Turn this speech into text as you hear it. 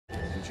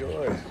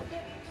Enjoy.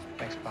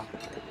 Thanks, Bob.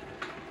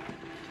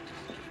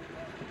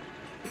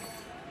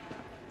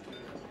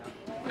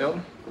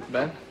 Hilton,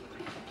 Ben,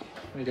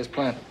 what do you guys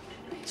plan?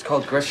 It's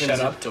called Griffin's. Shut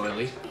up,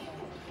 doily.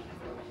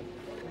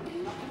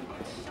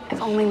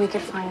 If only we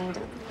could find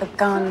the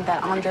gun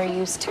that Andre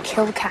used to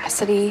kill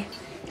Cassidy.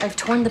 I've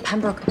torn the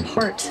Pembroke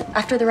apart.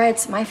 After the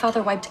riots, my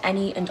father wiped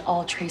any and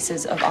all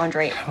traces of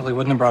Andre. Well, he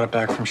wouldn't have brought it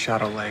back from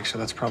Shadow Lake, so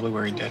that's probably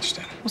where he ditched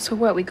it. Well, so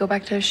what? We go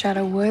back to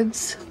Shadow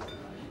Woods?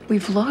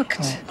 We've looked.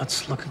 Well,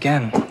 let's look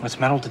again with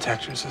metal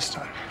detectors this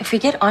time. If we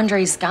get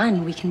Andre's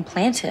gun, we can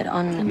plant it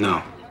on...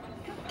 No.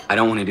 I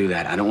don't want to do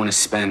that. I don't want to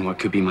spend what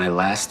could be my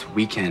last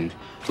weekend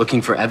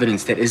looking for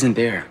evidence that isn't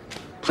there.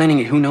 Planning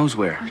it who knows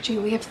where. Archie,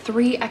 we have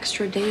 3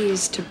 extra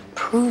days to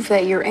prove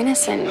that you're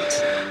innocent.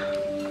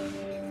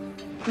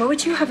 What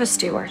would you have us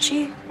do,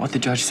 Archie? What the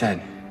judge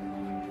said.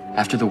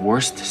 After the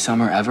worst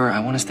summer ever, I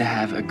want us to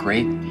have a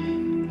great,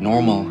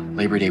 normal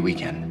Labor Day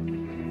weekend.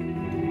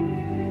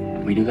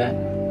 Can we do that?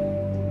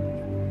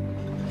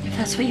 If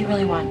that's what you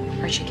really want,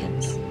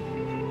 Archiekins.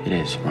 It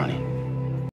is, Ronnie.